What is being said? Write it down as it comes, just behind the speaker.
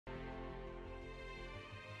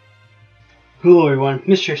Hello everyone,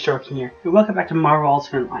 Mr. Storkin here, and welcome back to Marvel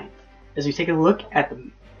Ultimate Alliance, as we take a look at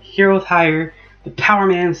the hero of hire, the Power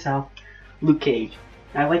Man himself, Luke Cage.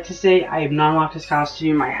 And I'd like to say I have not unlocked his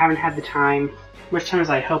costume, I haven't had the time, much time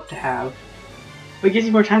as I hope to have, but it gives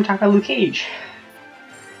me more time to talk about Luke Cage,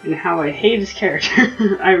 and how I hate his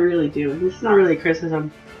character. I really do. This is not really a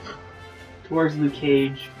criticism towards Luke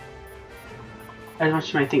Cage, as much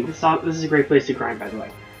as I think. This is a great place to grind, by the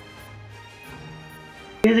way.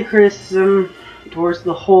 It is a criticism towards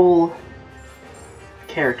the whole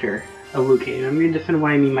character of Luke Cage. I'm going to defend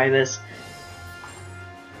what I mean by this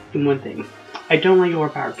in one thing. I don't like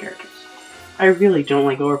overpowered characters. I really don't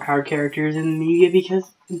like overpowered characters in the media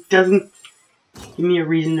because it doesn't give me a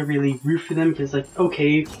reason to really root for them, because, like,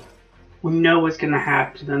 okay, we know what's going to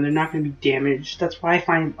happen to them. They're not going to be damaged. That's why I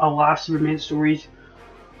find a lot of Superman stories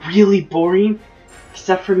really boring.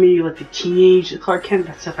 Except for maybe, like, the teenage Clark Kent.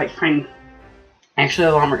 That stuff I find actually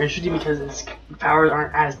a lot more interesting because his powers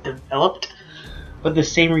aren't as developed, but in the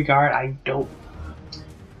same regard, I don't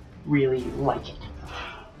really like it.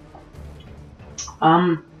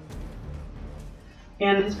 And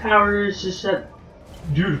his power is just that,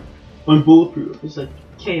 dude, I'm bulletproof. It's like,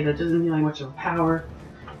 okay, that doesn't mean like much of a power,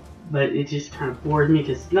 but it just kind of bores me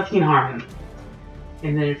because nothing can harm him.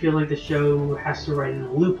 And then I feel like the show has to write in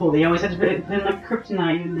a loophole. They always have to put in like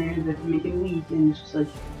kryptonite in there to make it weak, and it's just like,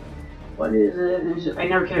 what is it? I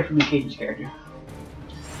never cared for Luke Cage's character.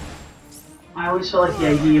 I always felt like the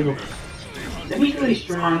idea of that he's really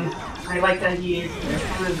strong. I like that he is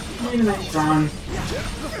kind of really nice, strong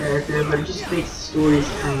character, but it just makes the stories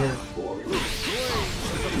kind of boring.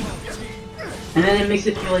 And then it makes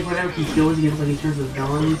it feel like whenever he goes against, like, in terms of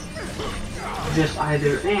villains, just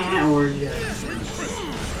either or just,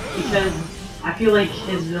 because I feel like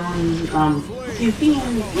his villains, see, the thing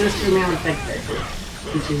with Superman with that character,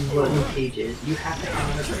 which is what Luke Cage is, you have to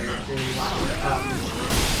have a character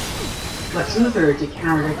Lex Luthor to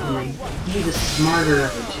counteract him, like, be the smarter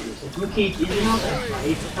of the two. So Luke Cage isn't all that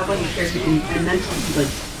right. How about your character can mentally,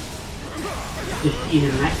 like, defeat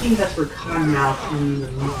him? And I think that's where Cottonmouth in the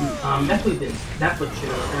movie, definitely the Netflix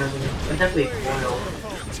show, definitely foiled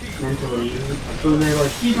mentally. So they're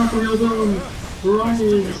like, he's not the real villain,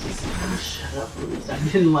 Ryan. Shut up, please. I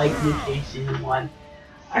didn't like Luke Cage Season 1.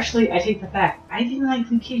 Actually, I take that back. I didn't like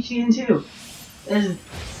Luke Cage Season 2.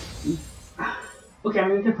 Okay, I'm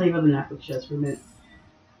going to complain about the Netflix shows for a minute.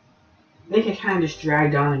 They get kind of just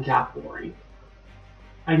dragged on and got boring.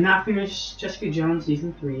 I've not finished Jessica Jones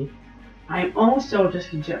Season 3. I'm almost done with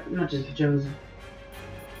Jessica Jones,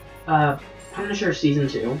 Punisher Season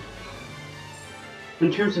 2.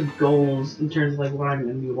 In terms of goals, in terms of like what I'm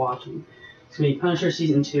going to be watching, it's going to be Punisher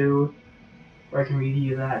Season 2, where I can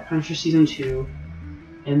review that, Punisher Season 2,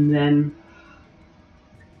 and then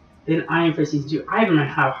Iron Fist Season 2. I haven't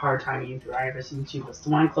had a hard time getting through Iron Fist Season 2, but it's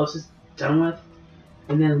the one I'm closest done with.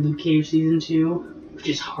 And then Luke Cage Season 2, which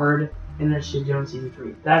is hard, and then Jessica Jones Season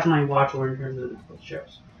 3. That's my watch order in terms of the Netflix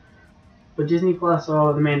shows. But Disney Plus, The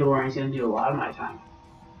Mandalorian is going to do a lot of my time.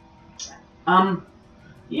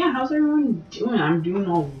 Yeah, how's everyone doing? I'm doing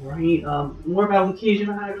alright. More about Luke Cage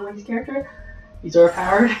and how I don't like his character. He's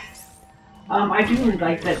overpowered. I do really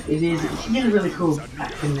like that he is a really cool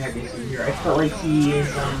African American superhero. I felt like he is,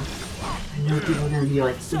 I know people are going to be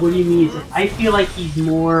like, what do you mean? I feel like he's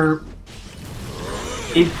more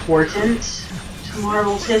important to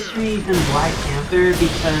Marvel's history than Black Panther,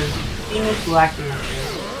 because the thing with Black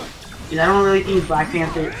Panther is I don't really think Black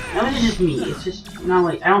Panther, that was just me, it's just not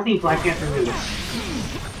like, I don't think Black Panther really was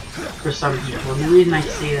for some people, and the reason I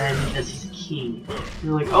say that is because he's a king.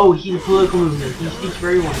 They're like, oh, he's a political movement, he speaks for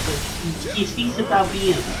everyone, but he speaks about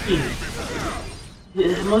being a king.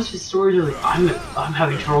 Most of his stories are like, I'm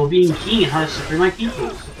having trouble being king and how to separate my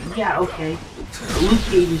people. Yeah, okay. But Luke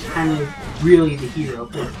Cage is kind of really the hero,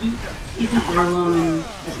 because he's in Harlem, and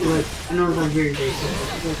that's what, I know it's very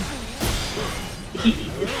simple.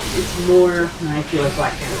 It's more than I feel like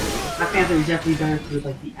Black Panther. Black Panther is definitely better for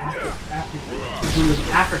like the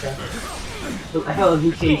Africa. But I felt like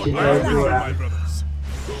Luke Cage is better for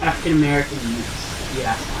African American youths.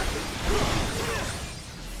 Yeah.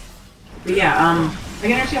 But yeah, I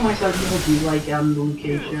can understand why some people do like the Luke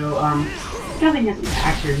Cage show. I don't think that's an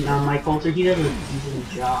actor, Mike Coulter. He does a decent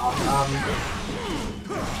job.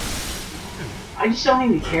 I just don't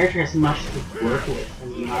think the character has much to work with. I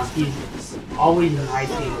mean, he's always, in my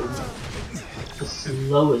opinion, the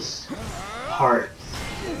slowest part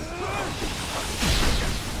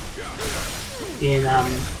in either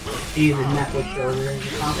the Netflix shows or in the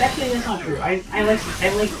comics. Actually, that's not true. I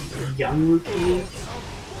like young Luke Cage.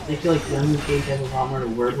 I feel like young Luke Cage has a lot more to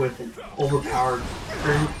work with than overpowered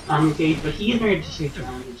current Luke Cage, but he is married to Jessica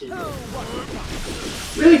Jones, which is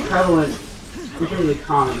really prevalent in terms of the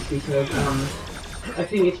comics because I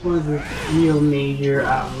think it's one of the real major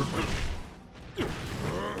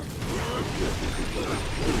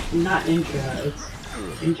not intra, it's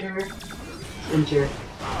enter the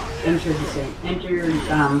same.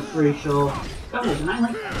 Racial colors, and I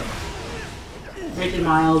like that. Granted,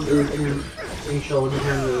 Miles is racial in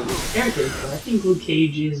terms of heritage, but I think Luke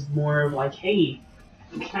Cage is more of like, hey,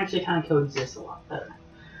 we can actually kind of coexist a lot better.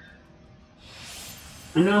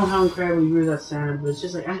 I know how incredibly weird that sounded, but it's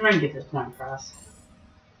just like, I'm trying to get this point across.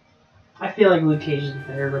 I feel like Luke Cage is a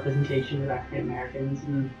better representation of African Americans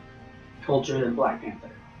and culture than Black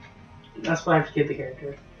Panther. That's why I have to get the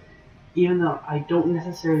character. Even though I don't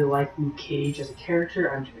necessarily like Luke Cage as a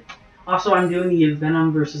character, I'm doing the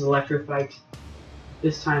Venom versus Electro fight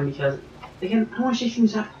this time because, again, I want to shake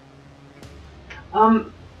things up.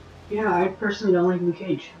 Yeah, I personally don't like Luke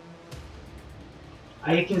Cage.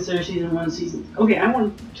 I consider season 1 season. Okay, I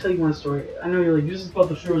want to tell you one story. I know you're like, this is about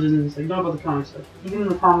the shows, isn't it? It's like, not about the comics. Like, even in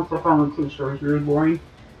the comics, I found Luke Cage stories really boring.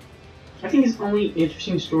 I think his only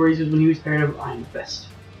interesting stories is when he was paired up with Iron Fist.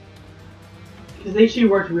 Because they two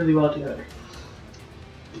worked really well together.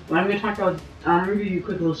 But I'm going to talk about, I'm going to give you a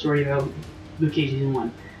quick little story about Luke Cage season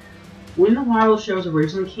 1. When the Marvel shows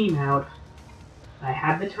originally came out, I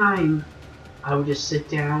had the time, I would just sit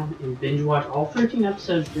down and binge watch all 13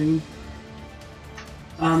 episodes during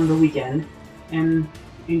the weekend and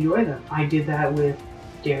enjoy them. I did that with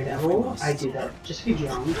Daredevil, I did that with Jessica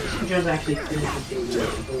Jones. Jessica Jones actually finished the day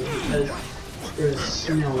because there was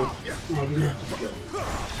snow and I didn't have to go.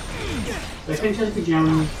 So I finished Jessica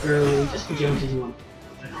Jones early, Jessica Jones season 1.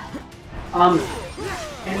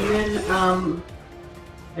 And then,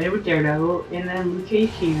 I did with Daredevil, and then Luke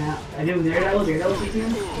Cage came out. I did with Daredevil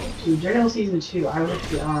season 2. Daredevil season 2, I was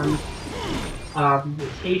on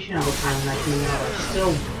vacation at the time when that came out. I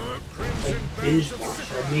still like binge watched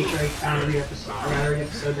it. I made sure I found every episode. I got every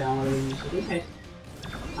episode downloaded and said, okay,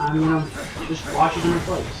 I'm gonna just watch it in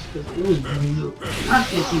place because it was really not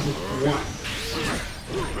just season 1.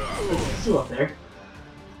 It's still up there.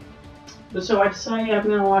 But so I decided I'm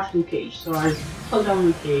gonna watch Luke Cage. So I plugged on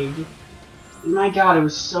Luke Cage. My god, it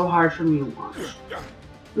was so hard for me to watch.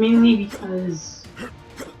 Mainly because,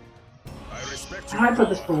 how do I put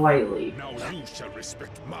this politely?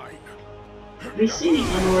 They say the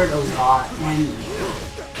N-word a lot, and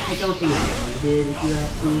I don't think I did, if you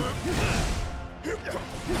ask me.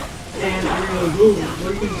 And I really did.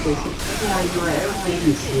 What do you think? Yeah, I don't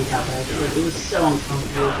even say it out there, but it was so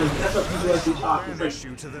uncomfortable, because that's what people actually talk. It's like,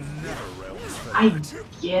 I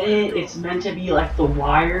get it, it's meant to be like The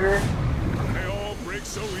Wire.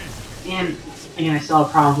 And again, I saw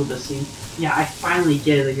problems with this scene. Yeah, I finally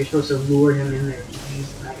get it that you're supposed to lure him in there and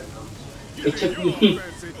use the megaphone. It took me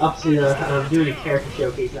up to doing a character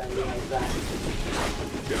showcase that I realized that.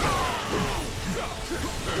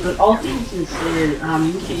 But all things considered,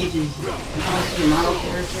 Luke Cage is honestly a model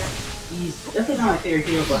character. He's definitely not my favorite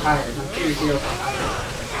hero for hire. My favorite hero for hire.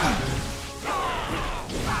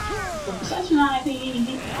 But besides from that, I think he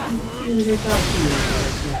did a good job too.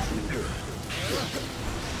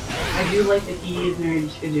 I do like that he is married to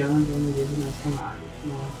Jessica Jones and it is a nice come on,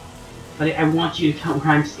 you know. But I want you to tell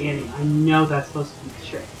where I'm standing. I know that's supposed to be the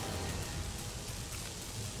trick.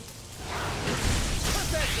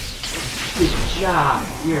 Good job.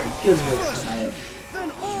 You're a good listener.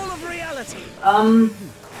 Then all of reality.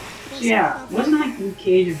 So yeah, wasn't like Luke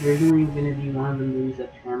Cage originally gonna be one of the movies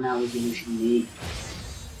that Paramount was going to make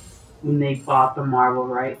when they bought the Marvel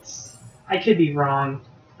rights? I could be wrong.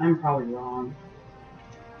 I'm probably wrong.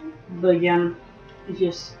 But again,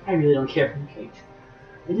 I really don't care for Luke Cage.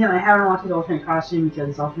 Again, I haven't watched his alternate costume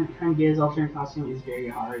because trying to get his alternate costume is very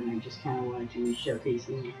hard, and I just kind of wanted to showcase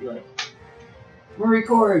it and be like, we'll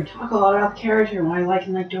record, talk a lot about the character, what I like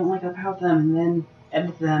and don't like about them, and then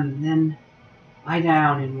edit them, and then lie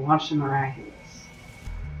down and watch the Miraculous.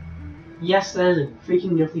 Yes, that is a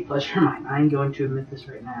freaking guilty pleasure of mine. I'm going to admit this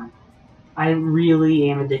right now. I really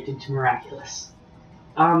am addicted to Miraculous.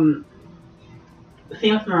 The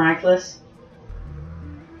thing with Miraculous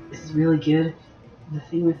is really good. The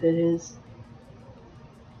thing with it is,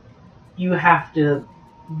 you have to,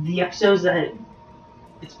 the episodes that,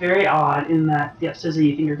 it's very odd in that the episodes that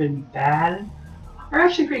you think are going to be bad are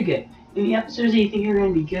actually pretty good. And the episodes that you think are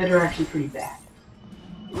going to be good are actually pretty bad.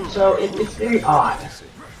 So it's very odd.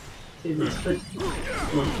 But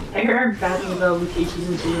I heard bad things about Luke Cage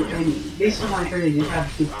season 2, and based on what I heard, they did have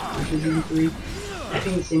good comments for season 3. I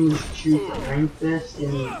think the same is true for Iron Fist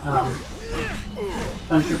and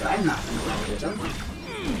Punisher, but I'm not going to watch it.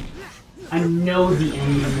 I know the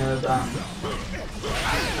ending of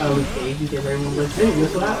Luke Cage because everyone's like, hey,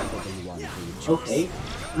 guess what happened? Okay,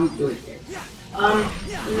 I don't really care.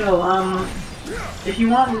 If you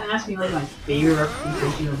want to ask me like my favorite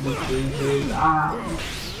representation of Luke Cage is,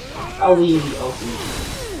 I'll leave the Ultimate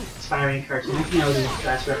Spider-Man cartoon. I think that was his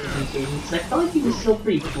best representation because I felt like he was still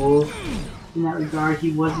pretty cool in that regard.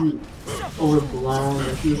 He wasn't overblown,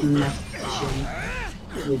 but he was in that position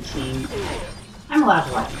for the team. I'm allowed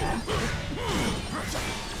to like that.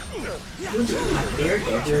 He was my favorite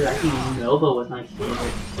character. I think Nova was my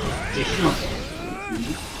favorite additional character.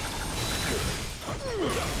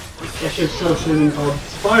 That show's still swimming called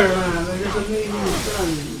Spider-Man, like it's amazing son.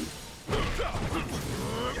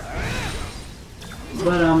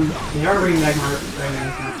 But they are bringing back more Spider-Man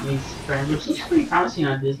companies friends, which looks pretty promising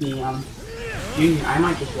on Disney Junior. I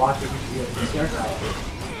might just watch it and see what the start out.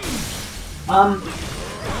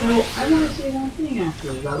 So I want to say one thing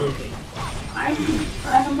actually about Luke Cage. I'm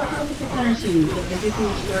about to get interesting because I think the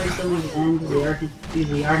story still needs to end because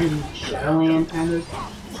they are in Shadowland kind of.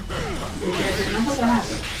 And I hope that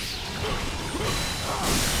happens.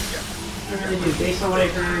 I really do. Based on what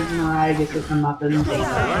I've heard, Mariah gets to come up and say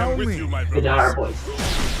the daughter voice.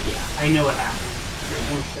 Yeah, I know what happened.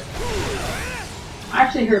 I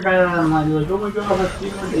actually heard about it online. They're like, oh my god, that's the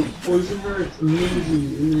one they poison her. It's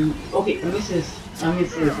amazing. And then, okay, let me say this. I'm gonna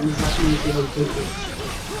say this. I'm just going to say how good it is.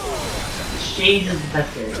 Shades is the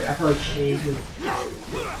best character. I feel like Shades is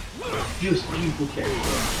just beautiful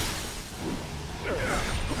character.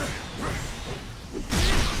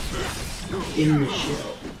 In the show.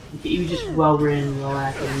 He was just well written, well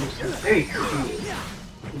acted, and just very creative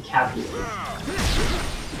and calculated.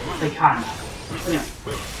 Like Cotton. Anyway.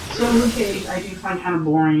 So Luke Cage I do find kind of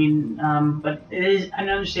boring, but it is I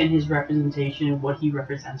understand his representation of what he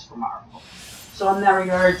represents for Marvel. So in that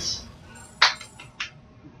regards,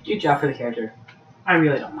 good job for the character. I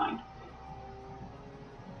really don't mind.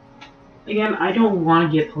 Again, I don't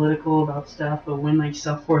want to get political about stuff, but when like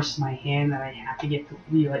stuff forces my hand that I have to get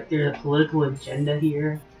like there's a political agenda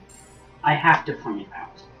here, I have to point it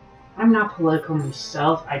out. I'm not political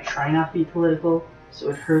myself. I try not to be political, so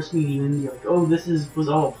it hurts me to even be like, oh, this was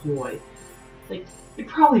all a ploy. Like it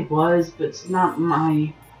probably was, but it's not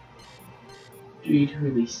my duty to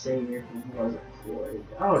really say if it was a ploy.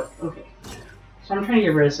 Oh, okay. So I'm trying to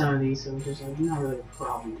get rid of some of these, so it's just like not really a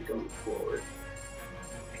problem going forward.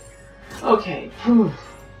 Okay, whew.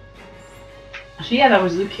 So yeah, that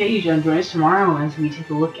was Luke Cage. Join us tomorrow as we take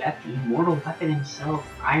a look at the immortal weapon himself,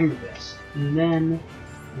 Iron Fist, and then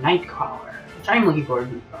Nightcrawler, which I'm looking forward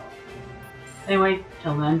to. Anyway,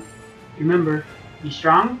 till then, remember, be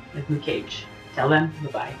strong like Luke Cage. Till then,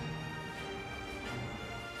 bye-bye.